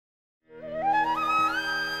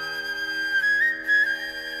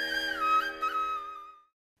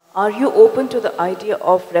Are you open to the idea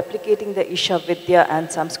of replicating the Isha Vidhya and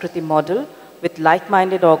Samskriti model with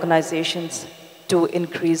like-minded organizations to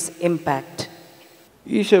increase impact?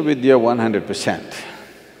 Isha Vidhya 100%.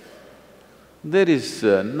 There is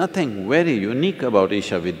nothing very unique about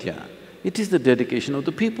Isha Vidhya. It is the dedication of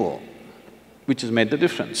the people which has made the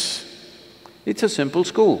difference. It's a simple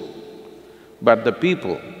school, but the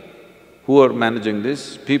people who are managing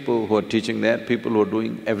this, people who are teaching there, people who are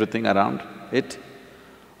doing everything around it,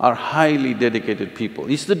 are highly dedicated people.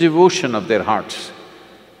 It's the devotion of their hearts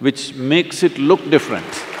which makes it look different.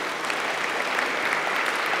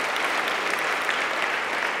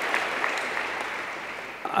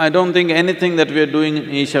 I don't think anything that we are doing in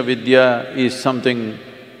Isha Vidhya is something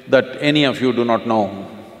that any of you do not know.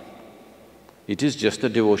 It is just the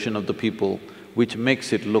devotion of the people which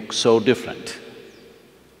makes it look so different.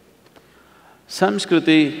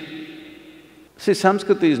 Samskriti… See,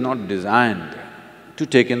 Samskriti is not designed to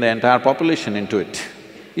take in the entire population into it.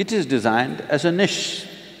 It is designed as a niche.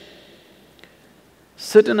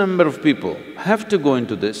 Certain number of people have to go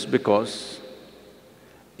into this because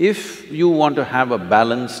if you want to have a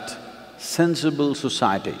balanced, sensible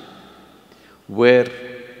society where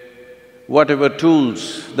whatever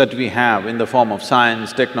tools that we have in the form of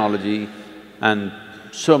science, technology and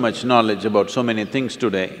so much knowledge about so many things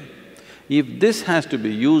today, if this has to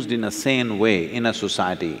be used in a sane way in a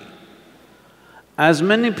society, as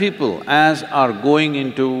many people as are going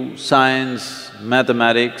into science,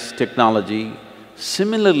 mathematics, technology,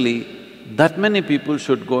 similarly, that many people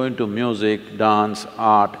should go into music, dance,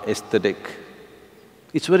 art, aesthetic.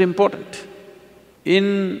 It's very important.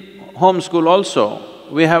 In homeschool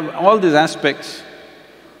also, we have all these aspects,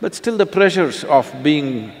 but still the pressures of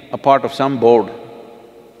being a part of some board,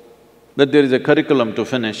 that there is a curriculum to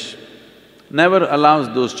finish, never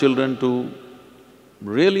allows those children to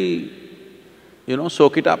really,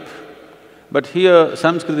 soak it up. But here,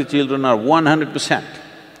 Samskriti children are 100%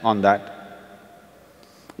 on that.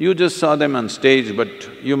 You just saw them on stage, but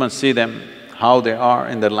you must see them, how they are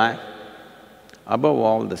in their life. Above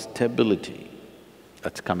all, the stability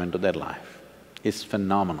that's come into their life is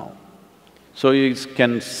phenomenal. So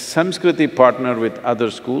can Samskriti partner with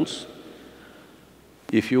other schools?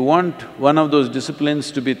 If you want one of those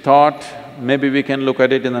disciplines to be taught, maybe we can look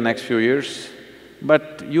at it in the next few years.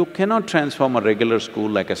 But you cannot transform a regular school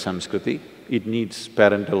like a Samskriti. It needs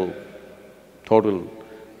parental, total,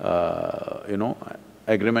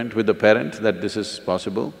 agreement with the parent that this is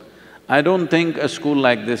possible. I don't think a school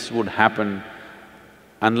like this would happen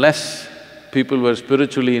unless people were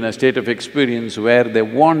spiritually in a state of experience where they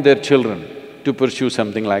want their children to pursue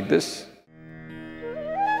something like this.